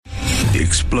The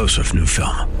explosive new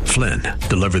film, Flynn,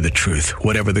 deliver the truth,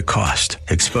 whatever the cost,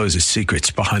 exposes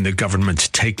secrets behind the government's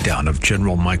takedown of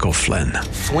General Michael Flynn.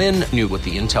 Flynn knew what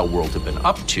the intel world had been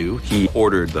up to. He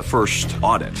ordered the first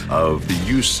audit of the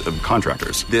use of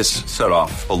contractors. This set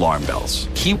off alarm bells.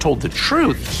 He told the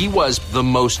truth. He was the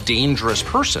most dangerous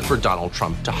person for Donald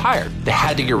Trump to hire. They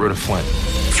had to get rid of Flynn.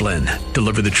 Flynn,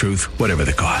 deliver the truth, whatever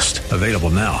the cost. Available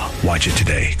now. Watch it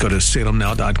today. Go to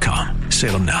salemnow.com.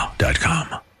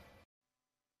 salemnow.com.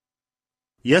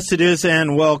 Yes, it is,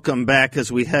 and welcome back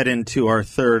as we head into our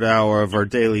third hour of our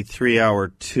daily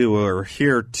 3-hour tour.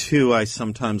 Here, too, I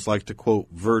sometimes like to quote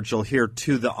Virgil, here,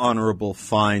 too, the honorable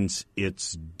finds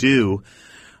its due.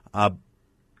 A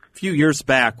few years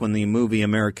back when the movie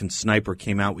American Sniper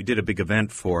came out, we did a big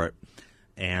event for it,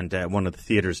 and at one of the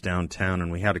theaters downtown,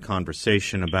 and we had a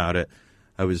conversation about it.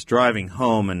 I was driving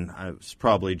home, and I was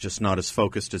probably just not as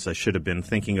focused as I should have been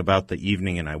thinking about the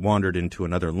evening, and I wandered into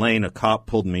another lane. A cop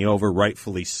pulled me over,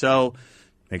 rightfully so,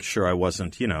 make sure I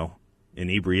wasn't,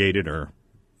 inebriated or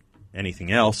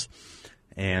anything else.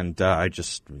 And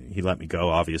he let me go.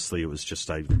 Obviously, it was just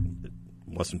I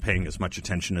wasn't paying as much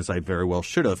attention as I very well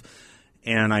should have.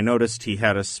 And I noticed he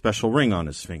had a special ring on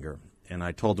his finger. And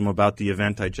I told him about the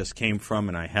event I just came from,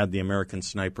 and I had the American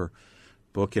Sniper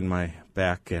book in my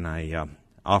back, and I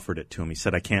offered it to him. He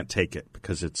said, I can't take it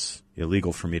because it's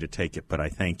illegal for me to take it, but I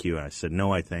thank you. I said,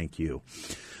 no, I thank you.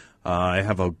 I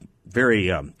have a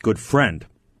very good friend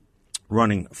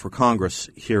running for Congress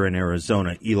here in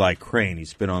Arizona, Eli Crane.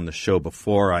 He's been on the show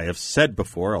before. I have said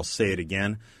before, I'll say it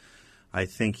again, I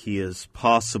think he is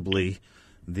possibly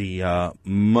the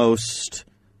most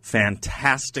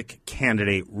fantastic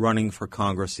candidate running for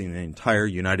Congress in the entire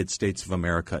United States of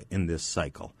America in this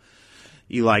cycle.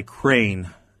 Eli Crane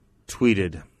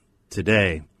tweeted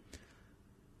today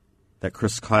that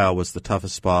Chris Kyle was the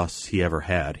toughest boss he ever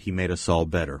had. He made us all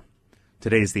better.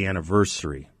 Today is the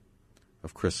anniversary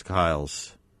of Chris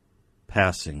Kyle's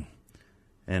passing,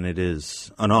 and it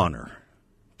is an honor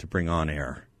to bring on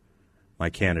air my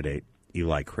candidate,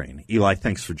 Eli Crane. Eli,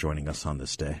 thanks for joining us on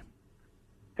this day.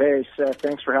 Hey, Seth,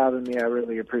 thanks for having me. I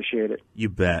really appreciate it. You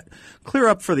bet. Clear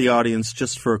up for the audience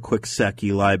just for a quick sec,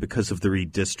 Eli, because of the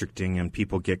redistricting and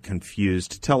people get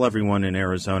confused. Tell everyone in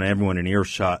Arizona, everyone in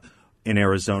earshot in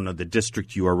Arizona, the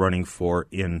district you are running for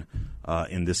in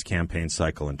this campaign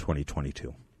cycle in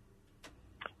 2022.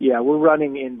 Yeah, we're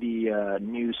running in the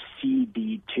new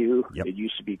CD2. Yep. It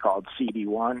used to be called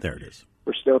CD1. There it is.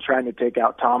 We're still trying to take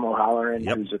out Tom O'Halloran,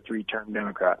 Yep. who's a 3-term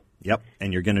Democrat. Yep,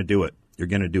 and you're going to do it. You're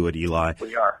going to do it, Eli.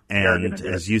 We are. And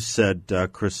as you said,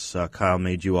 Chris Kyle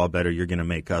made you all better. You're going to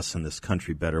make us in this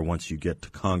country better once you get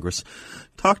to Congress.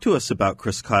 Talk to us about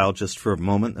Chris Kyle just for a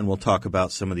moment, and we'll talk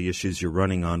about some of the issues you're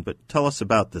running on. But tell us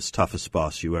about this toughest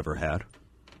boss you ever had.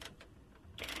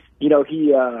 He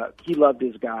loved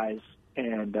his guys,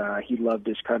 and he loved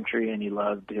his country, and he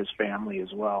loved his family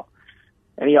as well.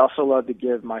 And he also loved to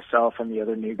give myself and the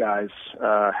other new guys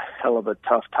a hell of a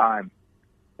tough time.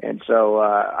 And so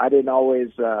I didn't always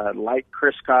like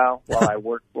Chris Kyle while I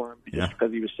worked for him just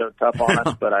because he was so tough on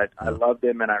us. But I loved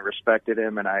him and I respected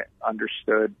him and I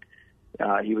understood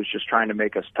he was just trying to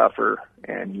make us tougher,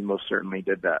 and he most certainly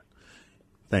did that.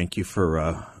 Thank you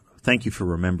for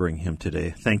remembering him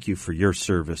today. Thank you for your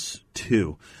service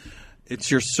too. It's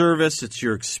your service, it's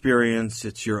your experience,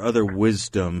 it's your other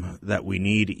wisdom that we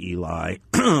need, Eli.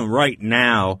 Right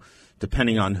now,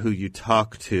 depending on who you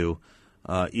talk to,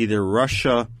 either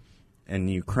Russia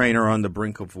and Ukraine are on the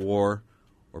brink of war,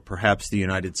 or perhaps the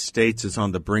United States is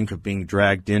on the brink of being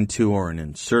dragged into or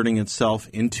inserting itself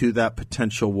into that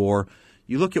potential war.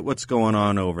 You look at what's going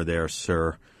on over there,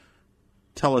 sir.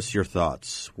 Tell us your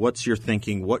thoughts. What's your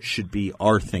thinking? What should be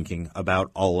our thinking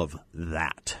about all of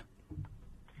that?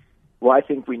 Well, I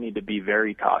think we need to be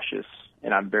very cautious,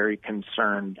 and I'm very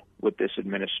concerned with this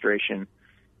administration.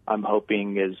 I'm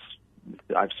hoping, as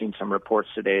I've seen some reports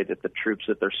today, that the troops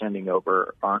that they're sending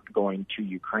over aren't going to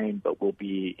Ukraine, but will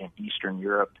be in Eastern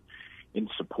Europe in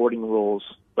supporting roles.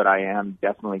 But I am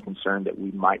definitely concerned that we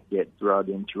might get dragged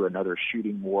into another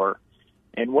shooting war.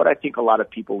 And what I think a lot of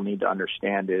people need to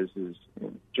understand is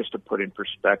just to put in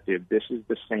perspective, this is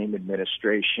the same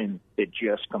administration that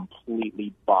just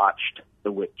completely botched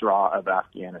the withdrawal of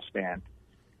Afghanistan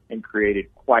and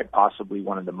created quite possibly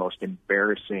one of the most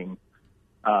embarrassing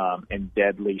and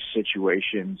deadly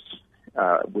situations,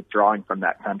 withdrawing from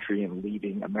that country and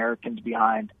leaving Americans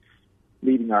behind,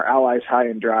 leaving our allies high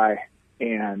and dry.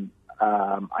 And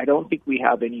I don't think we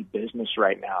have any business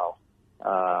right now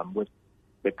with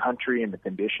the country and the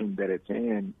condition that it's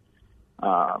in,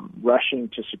 rushing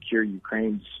to secure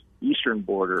Ukraine's eastern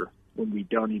border when we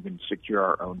don't even secure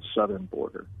our own southern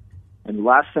border. And the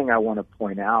last thing I want to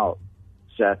point out,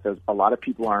 Seth, is a lot of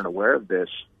people aren't aware of this,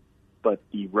 but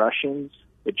the Russians,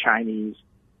 the Chinese,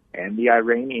 and the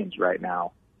Iranians right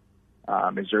now,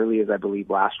 as early as I believe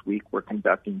last week, were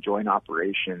conducting joint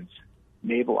operations,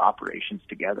 naval operations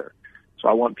together. So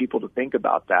I want people to think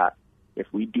about that. If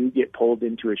we do get pulled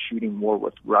into a shooting war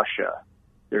with Russia,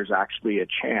 there's actually a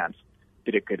chance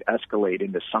that it could escalate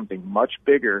into something much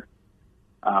bigger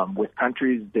with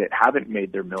countries that haven't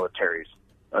made their militaries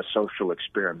a social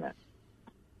experiment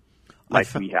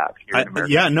like we have here in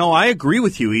America. Yeah, no, I agree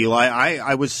with you, Eli.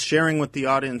 I was sharing with the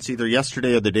audience either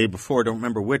yesterday or the day before, I don't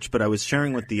remember which, but I was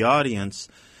sharing with the audience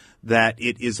that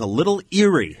it is a little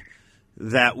eerie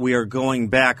that we are going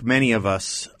back, many of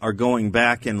us are going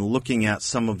back and looking at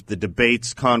some of the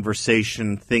debates,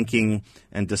 conversation, thinking,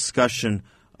 and discussion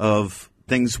of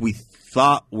things we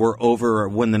thought were over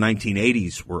when the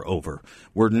 1980s were over.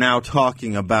 We're now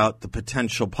talking about the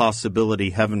potential possibility,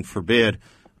 heaven forbid,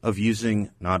 of using,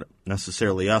 not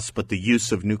necessarily us, but the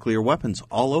use of nuclear weapons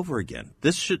all over again.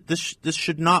 This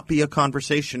should not be a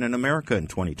conversation in America in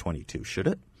 2022, should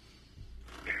it?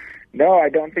 No, I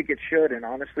don't think it should. And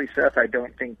honestly, Seth, I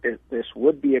don't think that this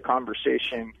would be a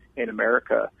conversation in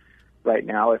America right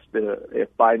now if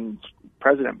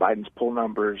President Biden's poll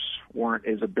numbers weren't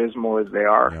as abysmal as they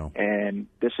are, and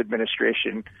this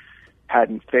administration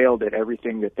hadn't failed at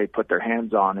everything that they put their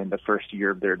hands on in the first year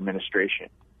of their administration.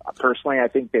 Personally, I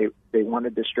think they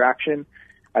wanted distraction.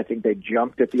 I think they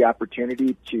jumped at the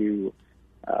opportunity to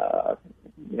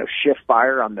shift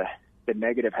fire on the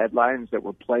negative headlines that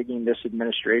were plaguing this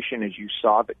administration, as you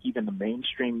saw that even the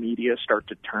mainstream media start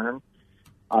to turn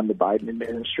on the Biden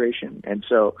administration. And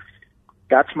so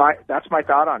that's my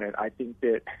thought on it. I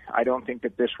don't think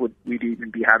that we'd even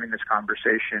be having this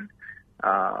conversation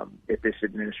if this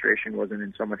administration wasn't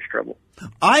in so much trouble.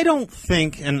 I don't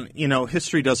think, and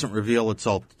history doesn't reveal its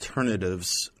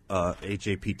alternatives.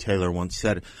 A.J.P. Taylor once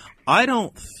said, I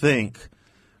don't think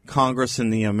Congress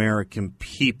and the American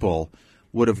people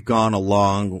would have gone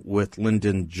along with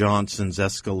Lyndon Johnson's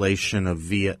escalation of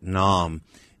Vietnam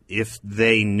if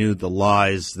they knew the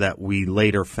lies that we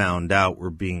later found out were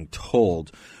being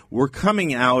told. We're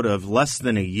coming out of less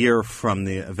than a year from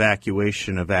the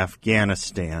evacuation of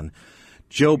Afghanistan.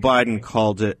 Joe Biden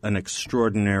called it an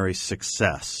extraordinary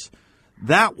success.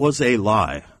 That was a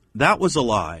lie. That was a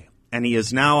lie. And he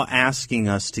is now asking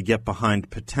us to get behind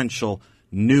potential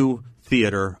new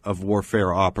theater of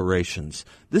warfare operations.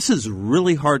 This is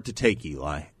really hard to take,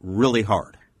 Eli. Really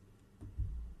hard.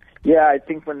 Yeah, I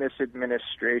think when this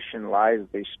administration lies,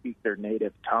 they speak their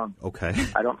native tongue. Okay.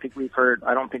 I don't think we've heard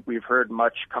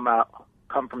much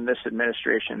come from this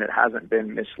administration that hasn't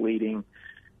been misleading.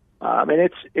 And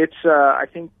I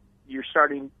think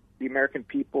the American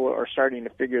people are starting to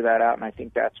figure that out, and I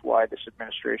think that's why this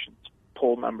administration's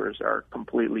poll numbers are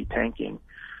completely tanking.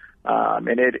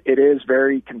 And it is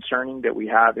very concerning that we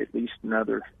have at least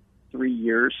another 3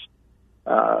 years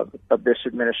of this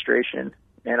administration.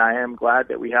 And I am glad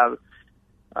that we have,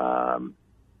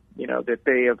 that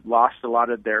they have lost a lot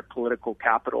of their political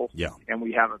capital. Yeah. And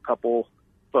we have a couple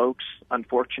folks,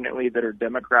 unfortunately, that are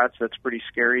Democrats. That's pretty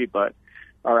scary, but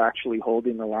are actually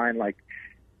holding the line, like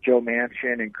Joe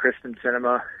Manchin and Kristen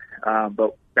Sinema.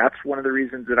 But that's one of the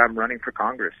reasons that I'm running for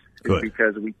Congress. Good. Is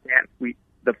because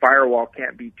the firewall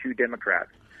can't be too Democrats.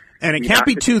 And it can't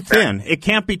be too thin. It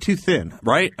can't be too thin,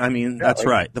 right? I mean, that's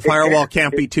right. The firewall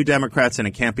can't be too Democrats, and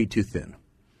it can't be too thin.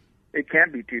 It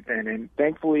can't be too thin. And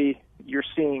thankfully, you're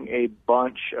seeing a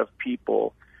bunch of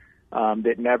people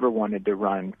that never wanted to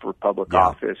run for public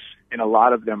office, and a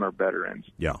lot of them are veterans.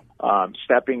 Yeah.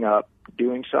 Stepping up,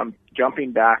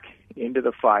 jumping back into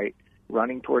the fight,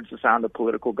 running towards the sound of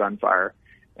political gunfire.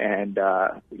 And,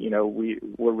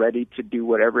 we're ready to do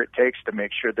whatever it takes to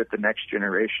make sure that the next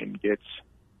generation gets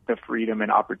the freedom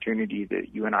and opportunity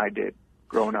that you and I did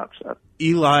growing up, Seth.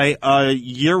 Eli,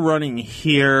 you're running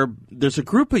here. There's a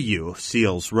group of you,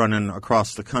 SEALs, running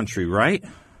across the country, right?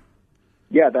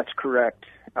 Yeah, that's correct.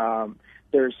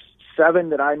 There's 7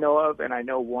 that I know of, and I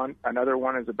know another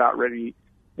one is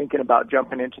thinking about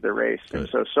jumping into the race. Good.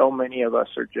 And so many of us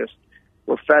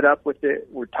we're fed up with it.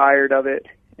 We're tired of it.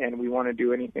 And we want to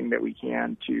do anything that we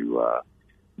can to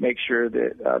make sure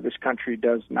that this country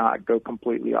does not go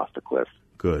completely off the cliff.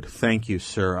 Good. Thank you,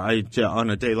 sir. On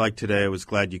a day like today, I was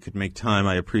glad you could make time.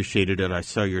 I appreciated it. I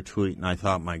saw your tweet, and I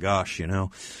thought, my gosh,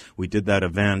 we did that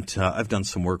event. I've done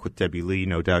some work with Debbie Lee.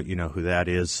 No doubt you know who that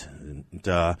is. And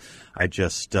I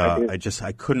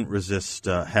couldn't resist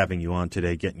having you on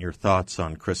today, getting your thoughts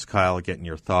on Chris Kyle, getting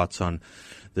your thoughts on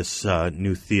this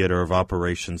new theater of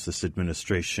operations this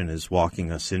administration is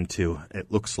walking us into,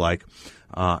 it looks like.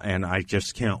 And I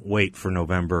just can't wait for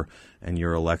November and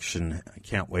your election. I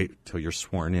can't wait till you're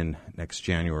sworn in next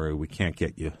January. We can't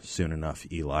get you soon enough,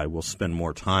 Eli. We'll spend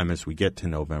more time as we get to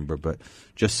November, but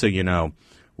just so you know,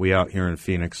 we out here in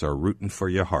Phoenix are rooting for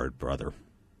you hard, brother.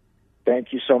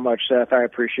 Thank you so much, Seth. I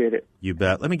appreciate it. You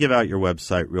bet. Let me give out your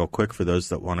website real quick for those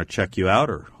that want to check you out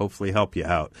or hopefully help you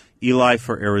out.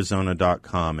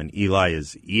 EliForArizona.com, and Eli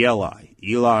is E-L-I,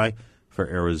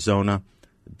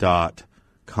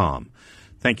 EliForArizona.com.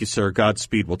 Thank you, sir.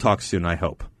 Godspeed. We'll talk soon, I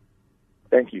hope.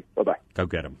 Thank you. Bye-bye. Go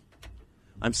get him.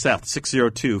 I'm Seth,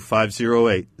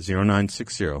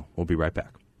 602-508-0960. We'll be right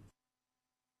back.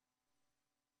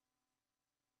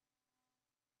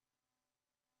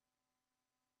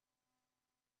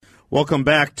 Welcome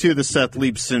back to the Seth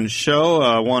Leibsohn Show.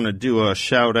 I want to do a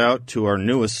shout-out to our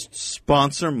newest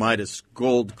sponsor, Midas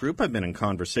Gold Group. I've been in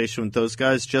conversation with those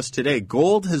guys just today.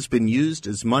 Gold has been used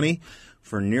as money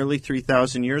for nearly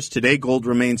 3,000 years. Today, gold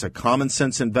remains a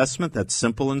common-sense investment that's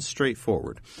simple and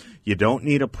straightforward. You don't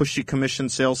need a pushy commission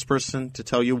salesperson to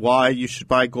tell you why you should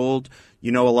buy gold.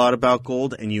 You know a lot about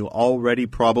gold, and you already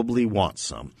probably want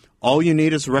some. All you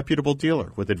need is a reputable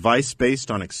dealer with advice based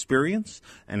on experience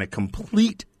and a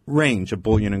complete range of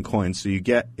bullion and coins, so you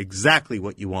get exactly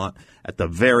what you want at the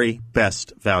very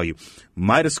best value.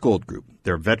 Midas Gold Group,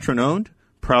 they're veteran-owned,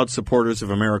 proud supporters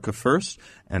of America First,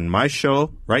 and my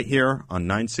show right here on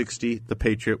 960 The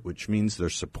Patriot, which means they're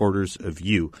supporters of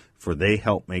you, for they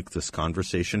help make this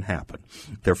conversation happen.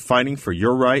 They're fighting for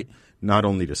your right not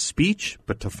only to speech,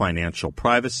 but to financial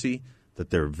privacy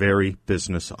that their very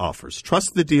business offers.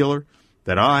 Trust the dealer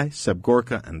that I, Seb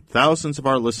Gorka, and thousands of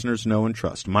our listeners know and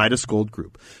trust, Midas Gold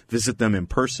Group. Visit them in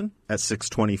person at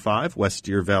 625 West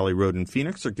Deer Valley Road in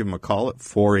Phoenix, or give them a call at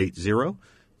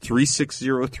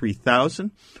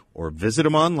 480-360-3000, or visit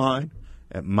them online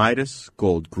at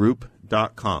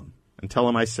MidasGoldGroup.com and tell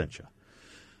them I sent you.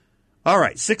 All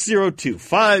right,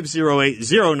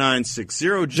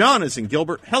 602-508-0960. John is in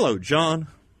Gilbert. Hello, John.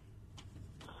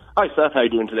 Hi, Seth. How are you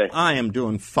doing today? I am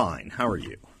doing fine. How are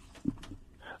you?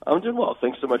 I'm doing well.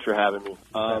 Thanks so much for having me.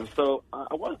 So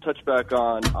I want to touch back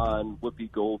on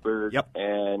Whoopi Goldberg. Yep.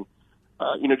 And,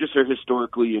 just her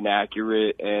historically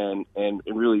inaccurate and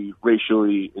really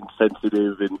racially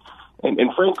insensitive and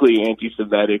frankly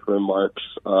anti-Semitic remarks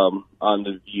on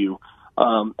The View.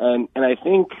 And I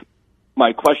think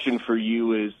my question for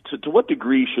you is, to what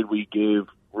degree should we give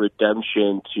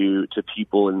redemption to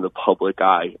people in the public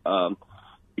eye?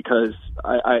 Because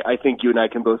I think you and I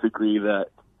can both agree that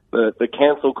the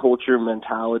cancel culture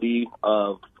mentality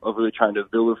of really trying to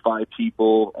vilify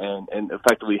people and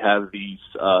effectively have these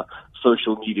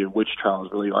social media witch trials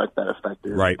really aren't that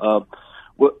effective. Right.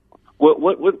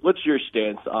 What's your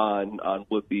stance on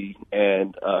Whoopi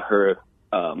and her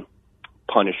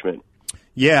punishment?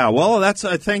 Yeah, well,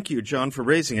 thank you, John, for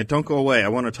raising it. Don't go away. I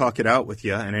want to talk it out with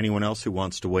you and anyone else who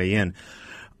wants to weigh in.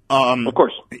 Of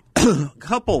course. A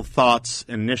couple thoughts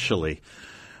initially.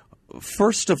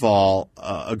 First of all,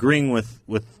 agreeing with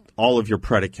all of your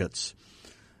predicates,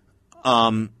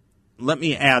 let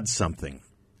me add something.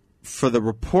 For the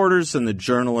reporters and the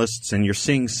journalists, and you're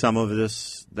seeing some of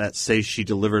this that say she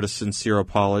delivered a sincere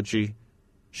apology,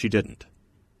 she didn't.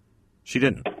 She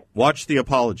didn't. Watch the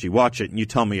apology. Watch it, and you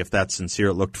tell me if that's sincere.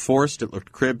 It looked forced. It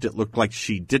looked cribbed. It looked like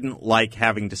she didn't like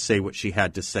having to say what she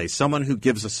had to say. Someone who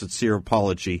gives a sincere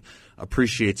apology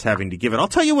appreciates having to give it. I'll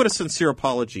tell you what a sincere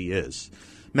apology is.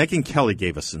 Megyn Kelly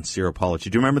gave a sincere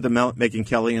apology. Do you remember the Megyn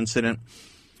Kelly incident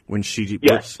when she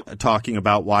was talking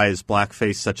about why is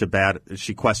blackface such a bad –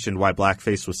 she questioned why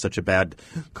blackface was such a bad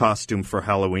costume for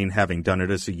Halloween, having done it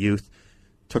as a youth?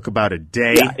 Took about a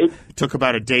day. Took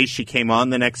about a day. She came on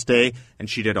the next day, and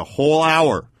she did a whole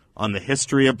hour on the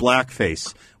history of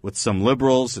blackface with some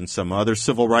liberals and some other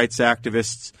civil rights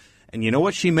activists. And you know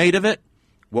what she made of it?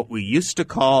 What we used to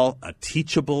call a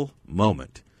teachable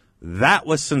moment. That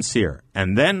was sincere.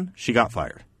 And then she got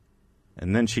fired.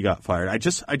 I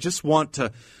just want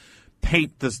to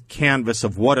paint the canvas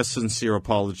of what a sincere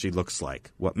apology looks like.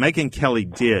 What Megyn Kelly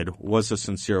did was a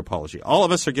sincere apology. All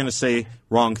of us are going to say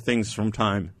wrong things from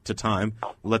time to time.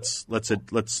 Let's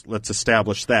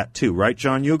establish that too, right,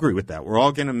 John? You agree with that? We're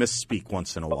all going to misspeak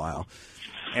once in a while.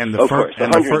 And of course,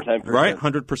 110%. Right,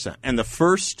 100%. And the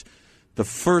first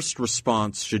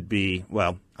response should be,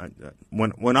 well,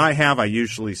 when I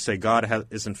usually say God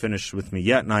isn't finished with me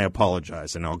yet, and I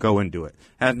apologize, and I'll go into it.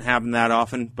 Hasn't happened that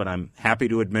often, but I'm happy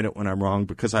to admit it when I'm wrong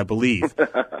because I believe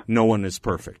no one is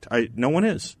perfect. No one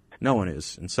is.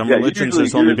 In some religions,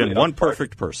 there's only been one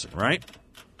perfect person, right?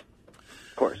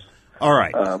 Of course. All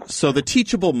right. So the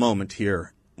teachable moment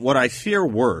here, what I fear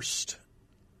worst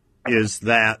is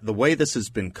that the way this has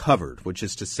been covered, which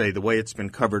is to say the way it's been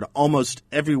covered almost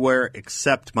everywhere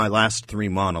except my last 3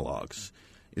 monologues,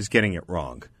 is getting it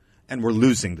wrong. And we're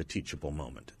losing the teachable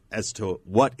moment as to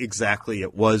what exactly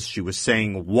it was she was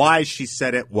saying, why she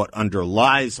said it, what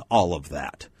underlies all of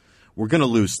that. We're going to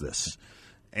lose this.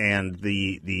 And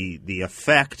the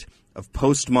effect of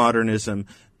postmodernism,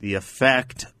 the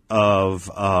effect of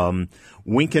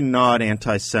wink and nod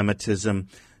anti-Semitism,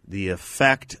 the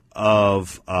effect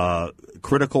of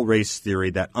critical race theory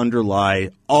that underlie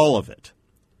all of it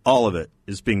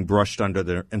is being brushed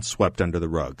under and swept under the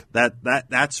rug.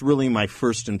 That's really my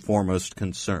first and foremost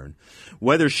concern.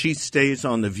 Whether she stays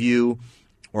on The View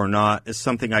or not is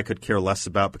something I could care less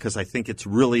about, because I think it's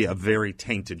really a very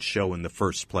tainted show in the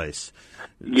first place.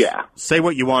 Yeah. Say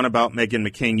what you want about Meghan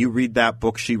McCain. You read that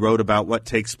book she wrote about what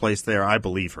takes place there, I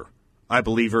believe her.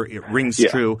 It rings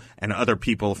true, and other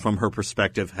people from her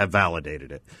perspective have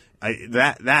validated it.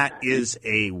 That is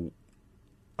a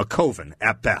coven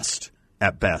at best.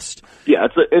 At best. Yeah,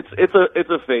 it's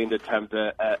a feigned attempt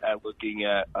at looking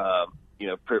at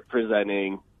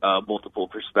presenting multiple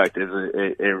perspectives.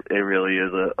 It really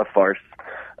is a farce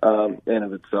in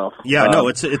of itself. Yeah, no,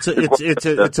 it's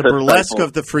a burlesque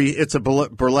of the free. It's a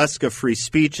burlesque of free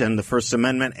speech and the First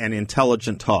Amendment and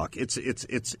intelligent talk.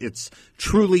 It's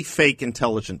truly fake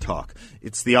intelligent talk.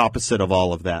 It's the opposite of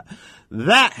all of that.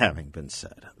 That having been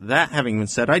said,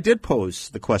 I did pose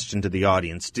the question to the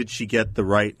audience: did she get the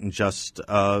right and just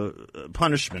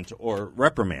punishment or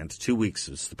reprimand? 2 weeks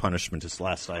is the punishment, as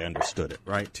last I understood it.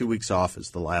 Right, 2 weeks off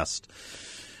is the last.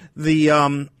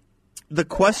 The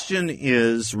question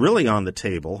is really on the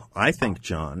table, I think,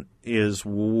 John, is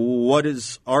what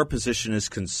is our position as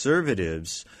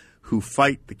conservatives who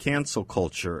fight the cancel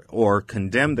culture or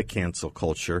condemn the cancel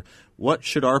culture? What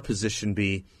should our position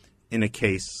be in a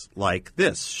case like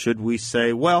this? Should we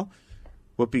say, well,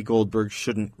 Whoopi Goldberg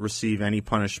shouldn't receive any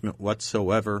punishment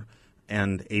whatsoever,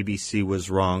 and ABC was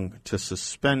wrong to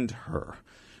suspend her?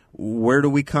 Where do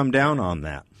we come down on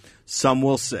that? Some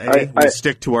will say we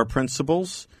stick to our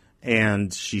principles,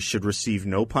 and she should receive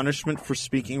no punishment for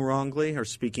speaking wrongly or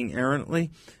speaking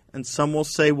errantly. And some will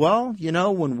say, well,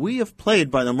 when we have played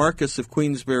by the Marquess of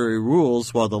Queensberry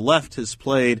rules while the left has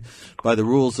played by the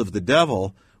rules of the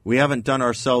devil, we haven't done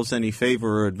ourselves any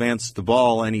favor or advanced the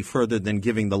ball any further than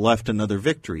giving the left another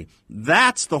victory.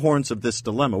 That's the horns of this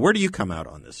dilemma. Where do you come out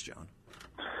on this, John?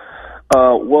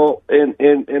 Well,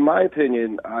 in my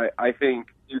opinion, I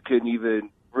think you can even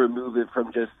remove it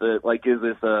from just is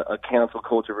this a cancel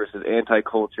culture versus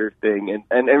anti-culture thing,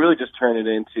 and really just turn it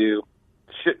into,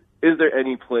 is there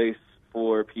any place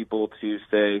for people to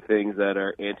say things that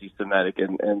are anti-Semitic?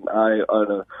 And I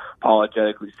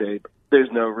unapologetically say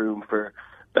there's no room for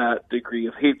that degree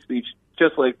of hate speech,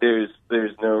 just like there's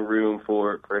no room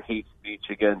for hate speech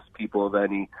against people of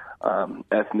any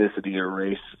ethnicity or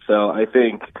race. So I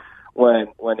think when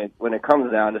it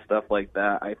comes down to stuff like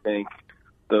that, I think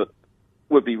the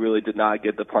Whoopi really did not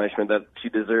get the punishment that she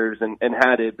deserves, and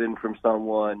had it been from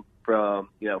someone from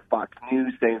Fox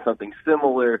News saying something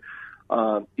similar,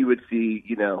 you would see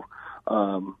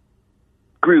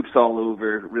groups all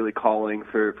over really calling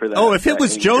for that. Oh, if it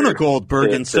was Jonah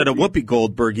Goldberg instead of Whoopi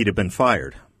Goldberg, he'd have been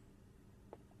fired.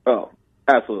 Oh,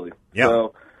 absolutely. Yeah.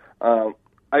 So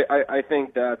I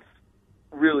think that's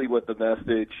really what the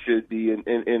message should be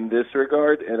in this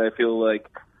regard, and I feel like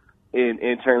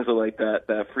in terms of like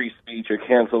that free speech or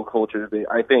cancel culture debate,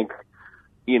 I think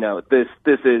this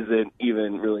isn't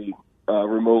even really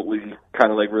remotely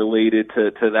kind of like related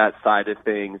to that side of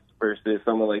things versus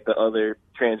some of like the other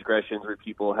transgressions where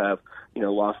people have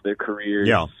lost their careers.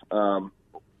 Yeah.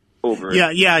 Over.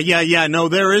 Yeah. No,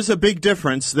 there is a big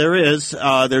difference. There is.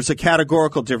 There's a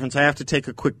categorical difference. I have to take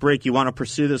a quick break. You want to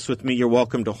pursue this with me? You're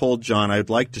welcome to hold, John. I'd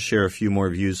like to share a few more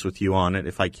views with you on it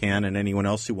if I can, and anyone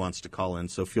else who wants to call in.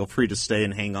 So feel free to stay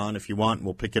and hang on if you want.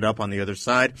 We'll pick it up on the other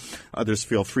side. Others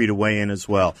feel free to weigh in as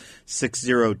well.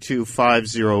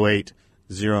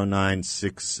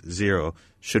 602-508-0960.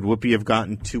 Should Whoopi have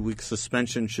gotten 2 weeks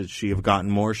suspension? Should she have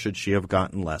gotten more? Should she have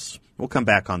gotten less? We'll come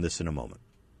back on this in a moment.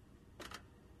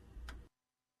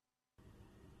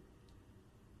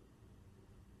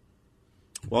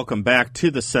 Welcome back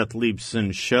to the Seth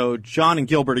Leibsohn Show. John and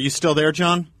Gilbert, are you still there,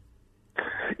 John?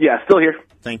 Yeah, still here.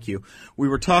 Thank you. We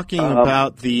were talking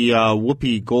about the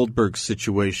Whoopi Goldberg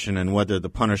situation and whether the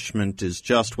punishment is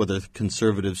just, whether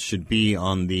conservatives should be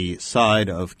on the side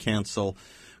of cancel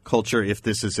culture, if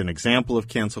this is an example of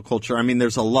cancel culture. I mean,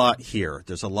 there's a lot here.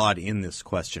 There's a lot in this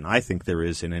question. I think there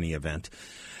is in any event.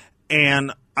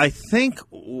 And I think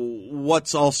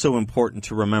what's also important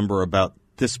to remember about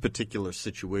this particular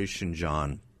situation,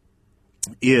 John,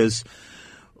 is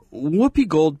Whoopi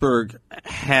Goldberg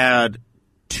had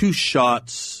two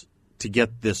shots to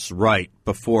get this right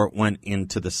before it went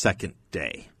into the second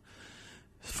day.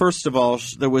 First of all,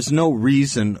 there was no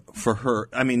reason for her.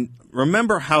 I mean,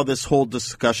 remember how this whole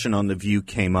discussion on The View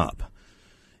came up.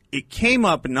 It came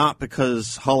up not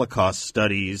because Holocaust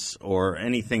studies or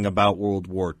anything about World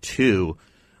War II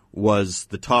was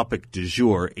the topic du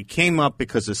jour. It came up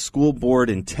because a school board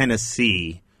in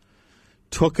Tennessee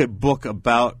took a book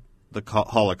about the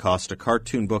Holocaust, a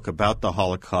cartoon book about the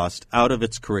Holocaust, out of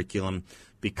its curriculum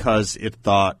because it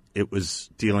thought it was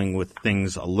dealing with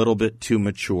things a little bit too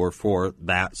mature for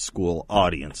that school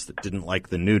audience that didn't like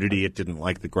the nudity, it didn't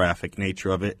like the graphic nature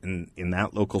of it, and in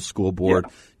that local school board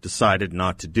decided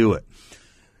not to do it.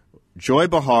 Joy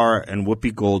Behar and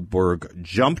Whoopi Goldberg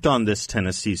jumped on this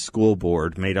Tennessee school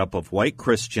board made up of white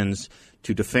Christians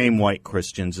to defame white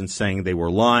Christians and saying they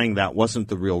were lying. That wasn't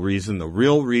the real reason. The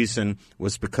real reason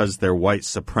was because they're white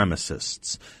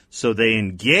supremacists. So they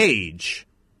engage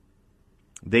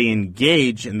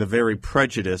in the very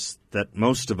prejudice that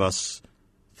most of us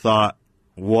thought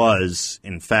was,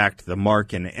 in fact, the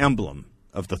mark and emblem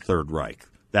of the Third Reich.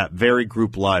 That very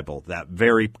group libel, that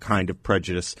very kind of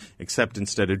prejudice, except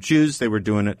instead of Jews, they were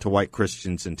doing it to white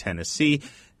Christians in Tennessee.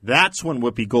 That's when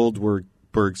Whoopi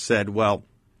Goldberg said, well,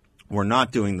 we're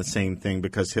not doing the same thing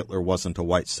because Hitler wasn't a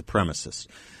white supremacist.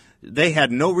 They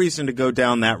had no reason to go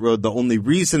down that road. The only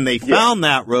reason they found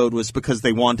that road was because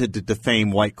they wanted to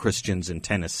defame white Christians in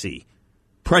Tennessee.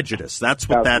 Prejudice, that's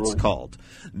what that's called.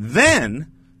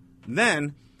 Then,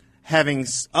 having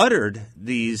uttered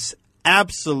these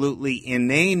absolutely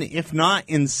inane, if not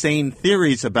insane,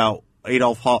 theories about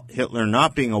Adolf Hitler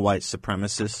not being a white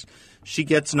supremacist, she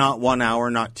gets not 1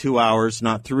 hour, not 2 hours,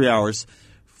 not 3 hours,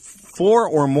 4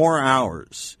 or more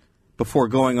hours before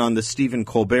going on the Stephen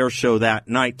Colbert show that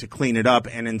night to clean it up,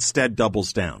 and instead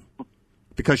doubles down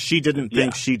because she didn't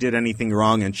think she did anything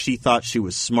wrong, and she thought she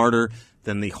was smarter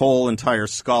than the whole entire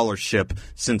scholarship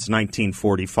since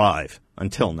 1945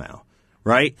 until now,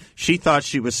 right? She thought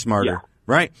she was smarter,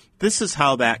 right? This is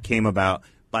how that came about.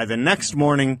 By the next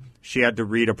morning, she had to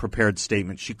read a prepared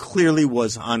statement. She clearly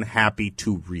was unhappy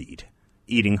to read,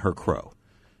 eating her crow.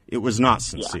 It was not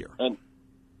sincere. Yeah.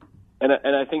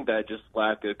 And I think that just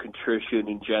lack of contrition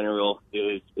in general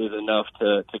is enough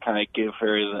to kind of give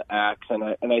her the axe. And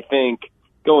I think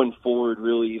going forward,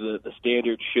 really the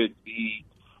standard should be,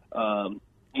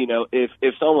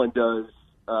 if someone does,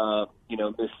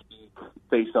 misspeak,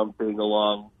 say something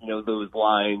along, those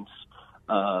lines,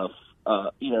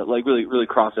 like really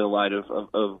crossing the line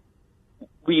of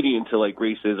leading into like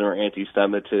racism or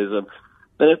anti-Semitism,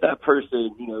 then if that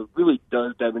person, really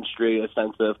does demonstrate a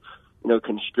sense of,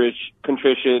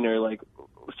 contrition or like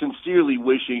sincerely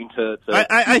wishing to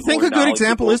I think a good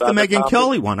example is the Megyn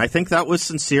Kelly one. I think that was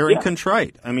sincere and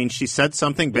contrite. I mean, she said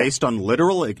something based on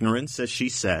literal ignorance, as she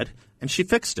said, and she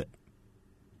fixed it.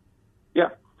 Yeah.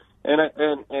 And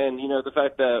the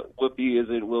fact that Whoopi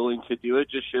isn't willing to do it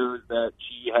just shows that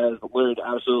she has learned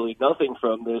absolutely nothing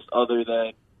from this other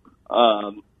than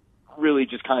really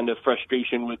just kind of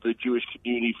frustration with the Jewish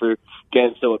community for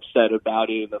getting so upset about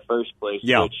it in the first place,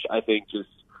 which I think just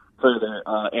further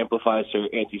amplifies her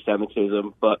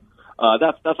anti-Semitism. But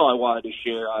that's all I wanted to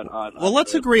share on well,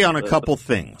 let's agree on a couple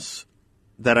things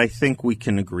that I think we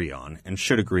can agree on and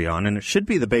should agree on, and it should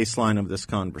be the baseline of this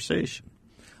conversation.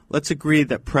 Let's agree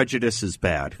that prejudice is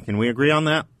bad. Can we agree on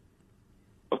that?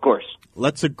 Of course.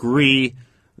 Let's agree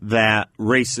that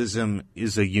racism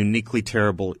is a uniquely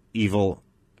terrible, evil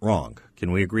wrong.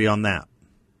 Can we agree on that?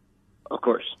 Of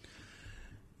course.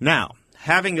 Now,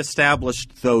 having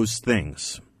established those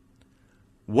things,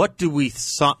 what do we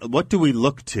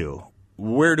look to?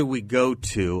 Where do we go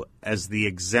to as the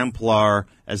exemplar,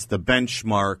 as the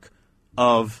benchmark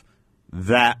of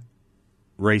that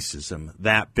racism,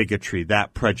 that bigotry,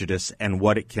 that prejudice, and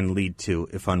what it can lead to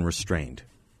if unrestrained?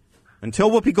 Until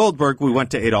Whoopi Goldberg, we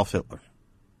went to Adolf Hitler.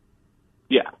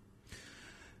 Yeah.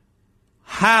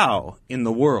 How in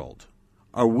the world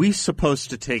are we supposed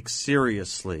to take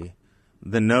seriously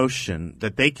the notion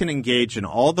that they can engage in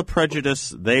all the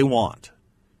prejudice they want,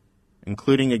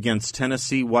 including against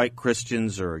Tennessee white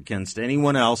Christians or against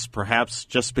anyone else, perhaps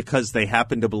just because they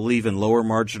happen to believe in lower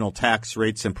marginal tax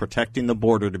rates and protecting the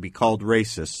border, to be called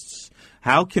racists?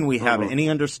 How can we have any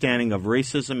understanding of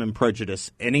racism and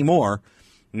prejudice anymore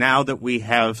now that we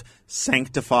have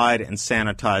sanctified and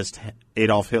sanitized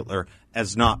Adolf Hitler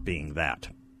as not being that?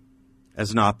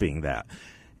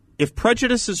 If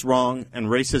prejudice is wrong and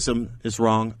racism is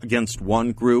wrong against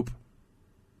one group,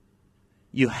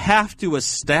 you have to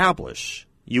establish,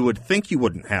 you would think you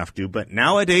wouldn't have to, but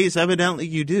nowadays evidently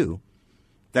you do,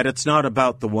 that it's not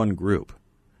about the one group.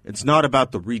 It's not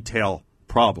about the retail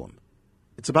problem.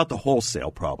 It's about the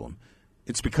wholesale problem.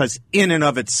 It's because in and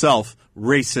of itself,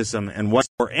 racism and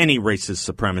or any racist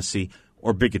supremacy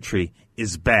or bigotry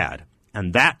is bad.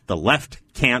 And that the left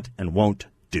can't and won't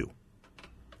do.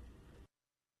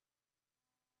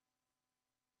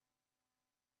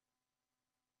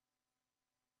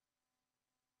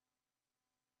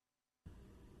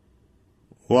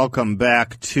 Welcome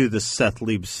back to the Seth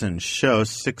Leibsohn Show,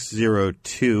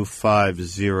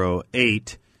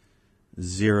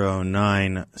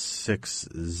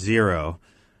 602-508-0960.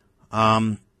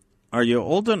 Are you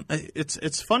old?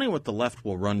 It's funny what the left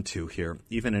will run to here,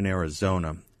 even in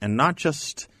Arizona, and not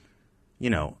just,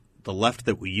 the left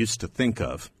that we used to think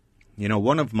of.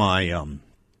 One of the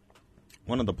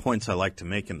points I like to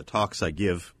make in the talks I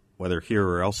give, whether here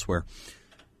or elsewhere,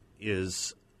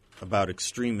 is about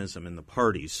extremism in the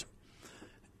parties.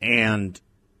 And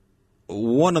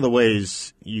one of the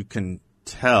ways you can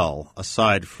tell,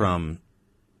 aside from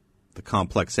the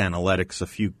complex analytics a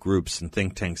few groups and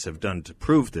think tanks have done to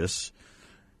prove this,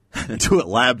 to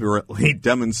elaborately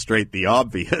demonstrate the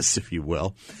obvious, if you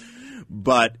will,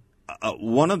 but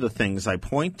one of the things I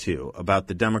point to about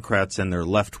the Democrats and their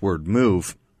leftward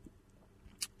move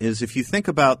is if you think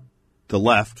about the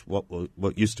left,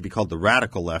 what used to be called the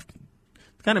radical left.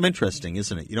 Kind of interesting,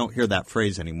 isn't it? You don't hear that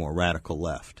phrase anymore, radical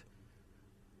left.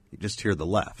 You just hear the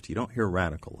left. You don't hear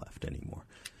radical left anymore.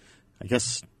 I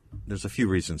guess there's a few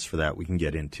reasons for that we can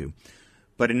get into.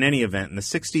 But in any event, in the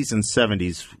 60s and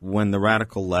 70s, when the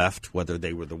radical left, whether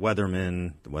they were the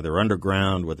Weathermen, the Weather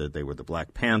Underground, whether they were the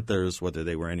Black Panthers, whether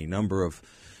they were any number of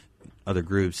other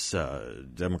groups,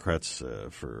 Democrats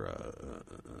for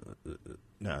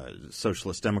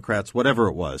Socialist Democrats, whatever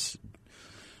it was,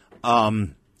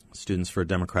 Students for a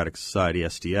Democratic Society,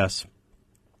 SDS.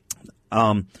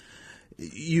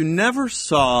 You never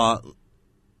saw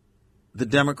the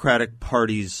Democratic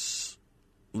Party's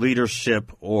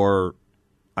leadership or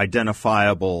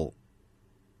identifiable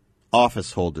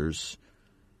office holders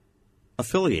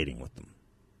affiliating with them.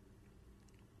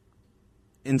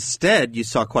 Instead, you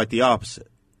saw quite the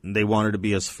opposite. They wanted to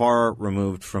be as far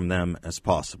removed from them as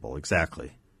possible,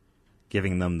 exactly,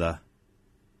 giving them the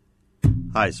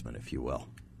Heisman, if you will.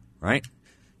 Right?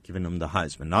 Giving them the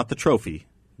Heisman. Not the trophy,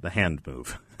 the hand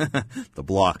move. the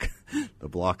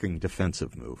blocking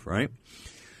defensive move, right?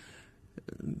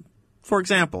 For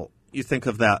example, you think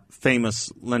of that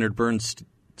famous Leonard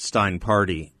Bernstein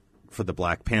party for the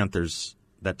Black Panthers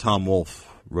that Tom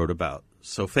Wolfe wrote about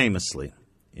so famously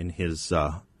in his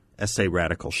essay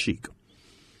Radical Chic.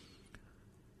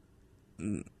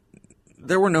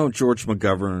 There were no George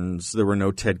McGoverns, there were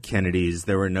no Ted Kennedys,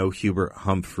 there were no Hubert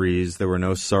Humphreys, there were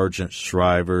no Sargent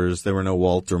Shrivers, there were no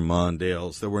Walter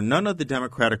Mondales. There were none of the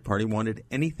Democratic Party wanted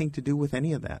anything to do with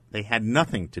any of that. They had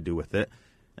nothing to do with it,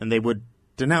 and they would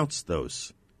denounce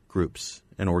those groups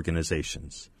and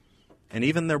organizations, and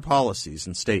even their policies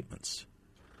and statements.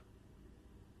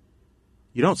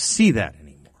 You don't see that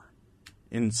anymore.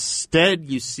 Instead,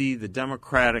 you see the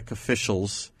Democratic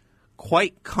officials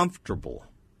quite comfortable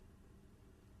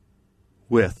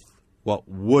with what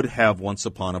would have once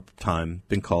upon a time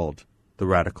been called the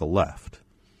radical left.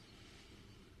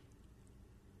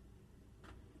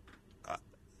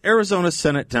 Arizona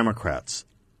Senate Democrats,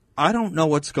 I don't know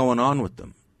what's going on with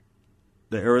them.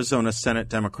 The Arizona Senate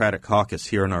Democratic Caucus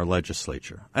here in our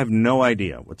legislature. I have no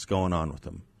idea what's going on with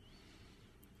them.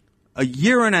 A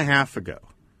year and a half ago,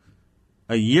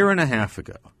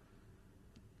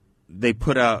 they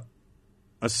put out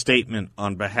a statement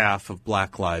on behalf of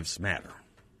Black Lives Matter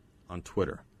on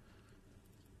Twitter.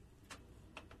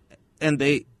 And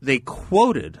they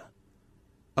quoted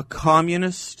a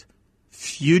communist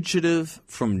fugitive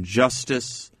from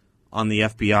justice on the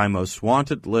FBI most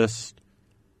wanted list,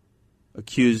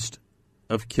 accused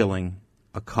of killing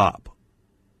a cop,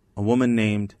 a woman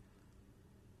named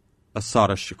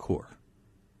Assata Shakur.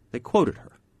 They quoted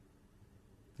her.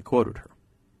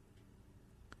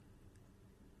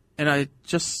 And I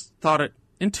just thought it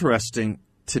interesting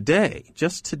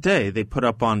just today, they put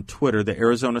up on Twitter, the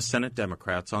Arizona Senate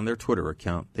Democrats on their Twitter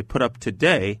account, they put up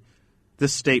today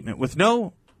this statement with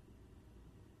no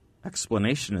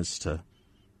explanation as to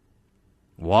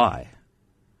why.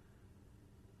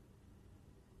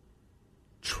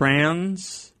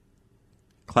 Trans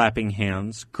clapping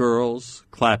hands, girls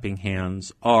clapping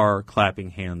hands are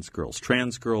clapping hands, girls.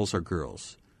 Trans girls are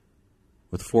girls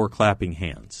with 4 clapping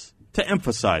hands. To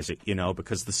emphasize it,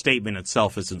 because the statement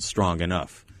itself isn't strong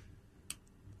enough.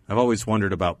 I've always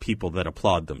wondered about people that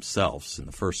applaud themselves in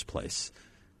the first place,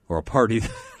 or a party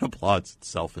that applauds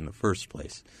itself in the first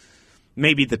place.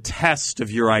 Maybe the test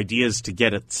of your ideas to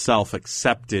get itself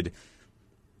accepted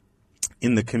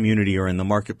in the community or in the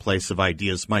marketplace of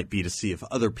ideas might be to see if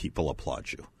other people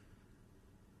applaud you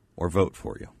or vote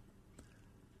for you.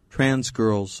 Trans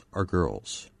girls are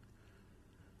girls.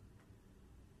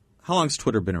 How long's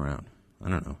Twitter been around? I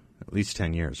don't know. At least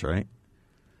 10 years, right?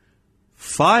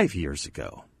 5 years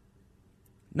ago,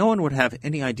 no one would have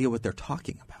any idea what they're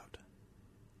talking about.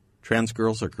 Trans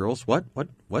girls are girls?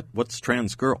 What's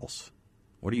trans girls?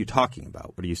 What are you talking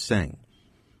about? What are you saying?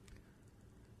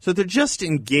 So they're just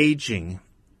engaging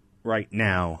right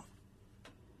now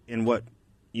in what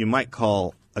you might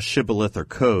call a shibboleth or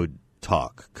code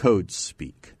talk, code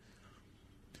speak.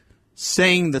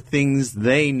 Saying the things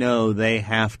they know they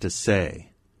have to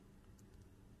say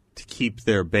to keep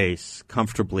their base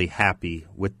comfortably happy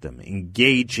with them,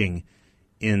 engaging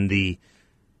in the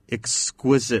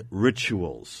exquisite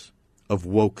rituals of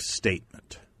woke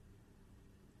statement.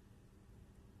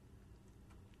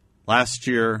 Last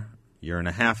year and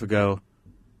a half ago,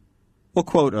 we'll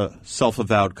quote a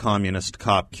self-avowed communist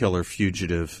cop killer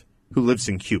fugitive who lives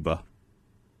in Cuba.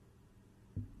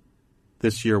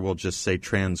 This year we'll just say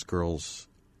trans girls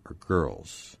are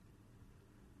girls.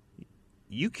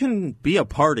 You can be a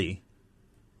party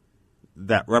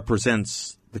that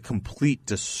represents the complete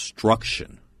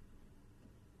destruction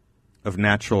of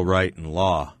natural right and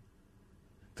law,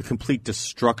 the complete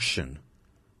destruction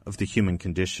of the human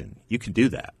condition. You can do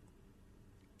that.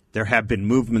 There have been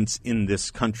movements in this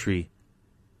country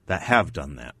that have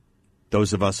done that.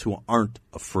 Those of us who aren't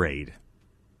afraid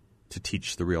to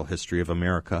teach the real history of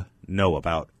America know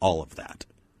about all of that.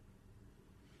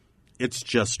 It's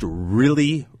just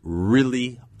really,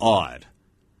 really odd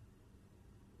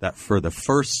that for the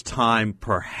first time,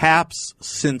 perhaps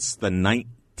since the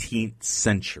 19th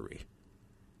century,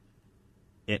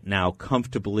 it now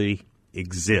comfortably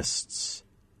exists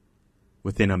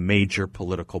within a major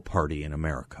political party in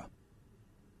America.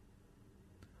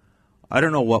 I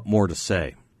don't know what more to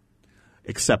say,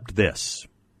 except this.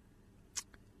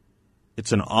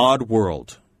 It's an odd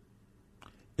world.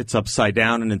 It's upside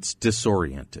down and it's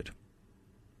disoriented.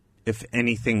 If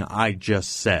anything I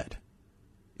just said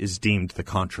is deemed the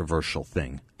controversial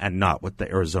thing and not what the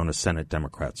Arizona Senate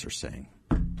Democrats are saying.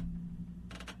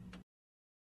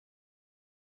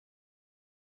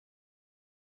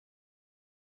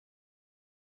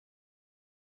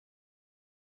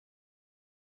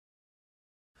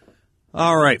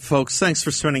 All right, folks, thanks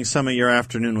for spending some of your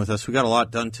afternoon with us. We got a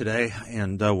lot done today,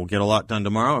 and we'll get a lot done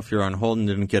tomorrow. If you're on hold and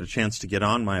didn't get a chance to get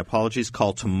on, my apologies.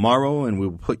 Call tomorrow, and we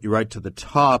will put you right to the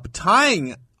top,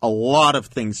 tying a lot of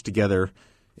things together,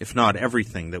 if not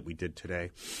everything that we did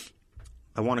today.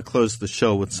 I want to close the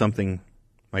show with something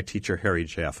my teacher Harry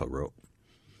Jaffa wrote.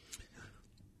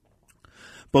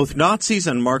 Both Nazis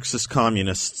and Marxist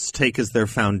communists take as their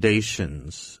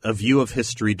foundations a view of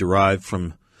history derived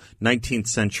from 19th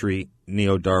century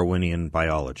neo-Darwinian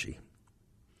biology.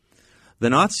 The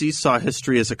Nazis saw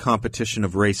history as a competition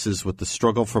of races with the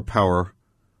struggle for power,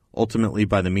 ultimately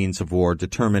by the means of war,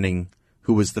 determining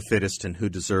who was the fittest and who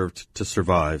deserved to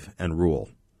survive and rule.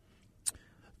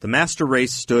 The master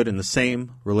race stood in the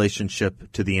same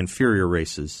relationship to the inferior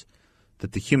races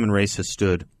that the human race has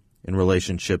stood in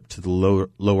relationship to the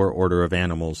lower order of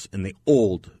animals in the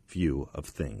old view of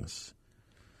things.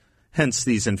 Hence,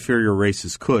 these inferior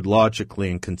races could,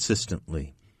 logically and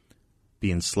consistently,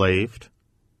 be enslaved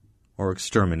or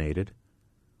exterminated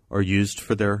or used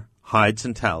for their hides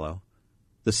and tallow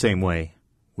the same way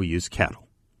we use cattle.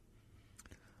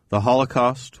 The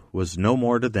Holocaust was no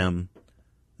more to them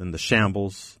than the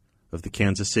shambles of the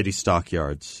Kansas City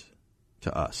stockyards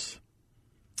to us.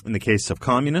 In the case of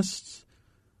communists,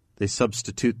 they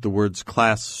substitute the words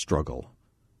class struggle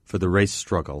for the race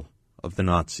struggle of the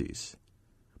Nazis.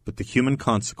 But the human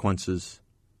consequences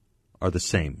are the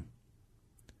same.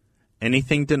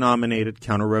 Anything denominated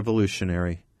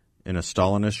counter-revolutionary in a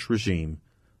Stalinist regime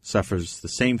suffers the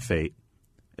same fate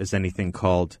as anything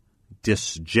called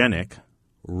dysgenic,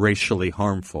 racially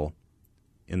harmful,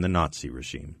 in the Nazi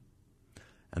regime.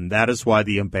 And that is why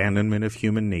the abandonment of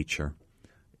human nature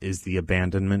is the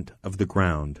abandonment of the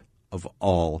ground of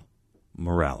all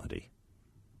morality.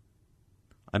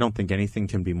 I don't think anything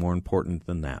can be more important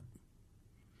than that.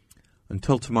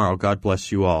 Until tomorrow, God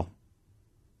bless you all.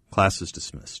 Class is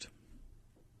dismissed.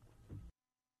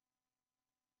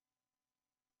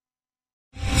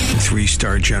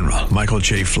 Three-star General Michael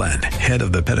J. Flynn, head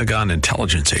of the Pentagon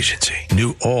Intelligence Agency,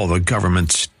 knew all the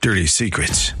government's dirty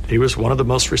secrets. He was one of the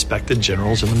most respected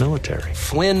generals in the military.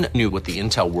 Flynn knew what the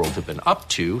intel world had been up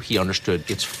to. He understood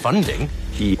its funding.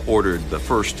 He ordered the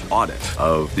first audit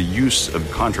of the use of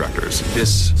contractors.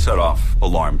 This set off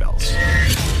alarm bells.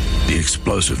 The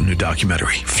explosive new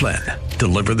documentary, Flynn,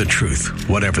 deliver the truth,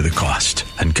 whatever the cost,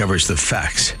 and covers the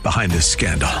facts behind the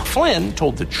scandal. Flynn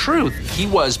told the truth. He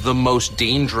was the most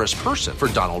dangerous person for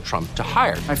Donald Trump to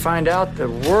hire. I find out the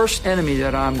worst enemy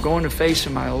that I'm going to face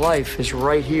in my life is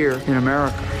right here in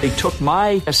America. They took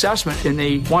my assessment and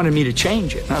they wanted me to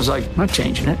change it. And I was like, I'm not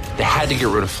changing it. They had to get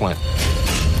rid of Flynn.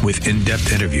 With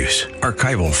in-depth interviews,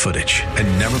 archival footage,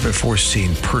 and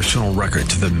never-before-seen personal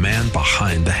records of the man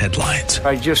behind the headlines.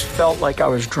 I just felt like I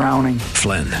was drowning.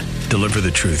 Flynn, deliver the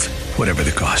truth, whatever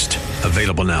the cost.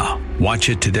 Available now. Watch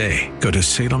it today. Go to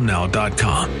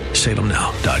salemnow.com.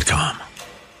 salemnow.com.